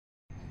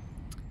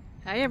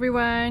Hi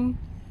everyone!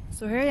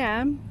 So here I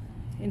am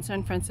in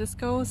San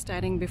Francisco,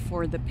 standing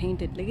before the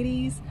Painted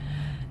Ladies.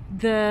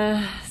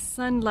 The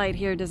sunlight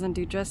here doesn't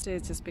do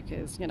justice just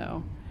because, you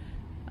know,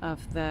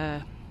 of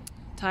the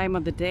time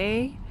of the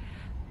day,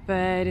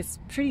 but it's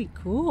pretty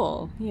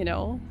cool, you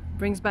know,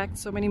 brings back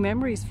so many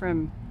memories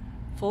from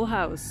Full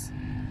House.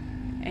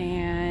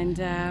 And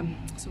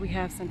so we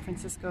have San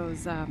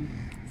Francisco's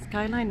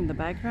skyline in the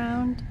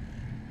background.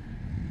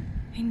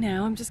 And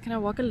now I'm just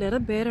gonna walk a little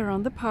bit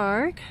around the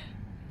park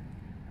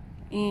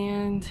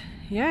and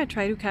yeah,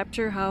 try to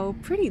capture how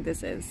pretty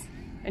this is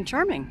and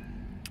charming.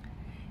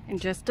 And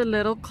just a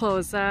little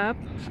close-up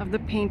of the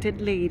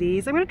Painted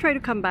Ladies. I'm gonna try to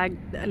come back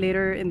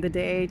later in the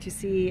day to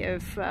see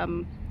if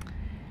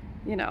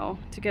you know,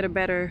 to get a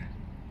better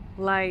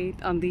light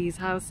on these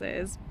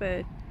houses.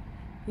 But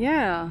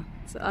yeah,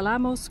 it's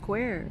Alamo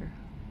Square.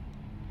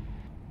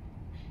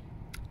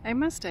 I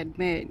must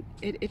admit,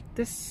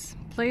 this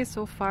place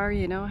so far,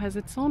 you know, has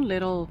its own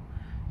little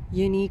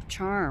unique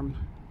charm,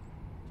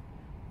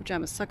 which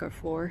I'm a sucker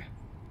for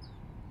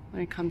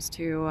when it comes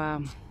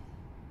to,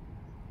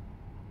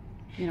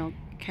 you know,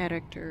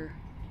 character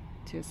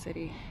to a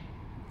city.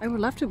 I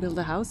would love to build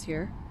a house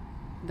here,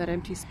 that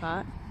empty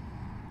spot.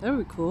 That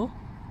would be cool.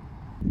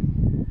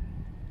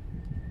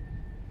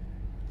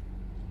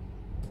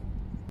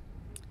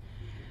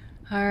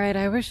 Alright,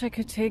 I wish I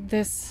could take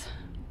this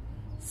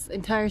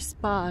entire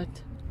spot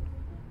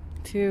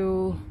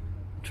to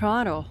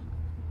Toronto.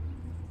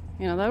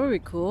 You know, that would be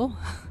cool.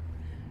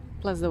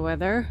 Plus the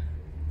weather.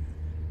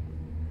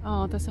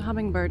 Oh, that's a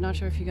hummingbird. Not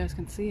sure if you guys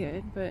can see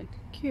it, but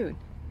cute.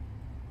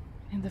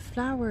 And the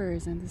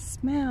flowers and the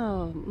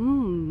smell.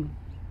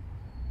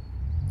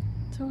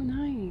 So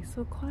nice,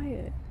 so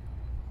quiet.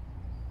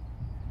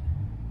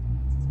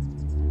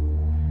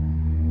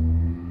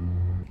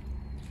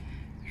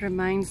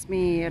 Reminds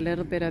me a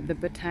little bit of the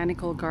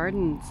botanical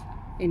gardens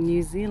in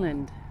New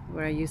Zealand,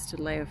 where I used to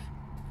live.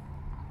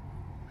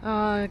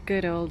 Oh,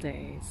 good old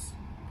days.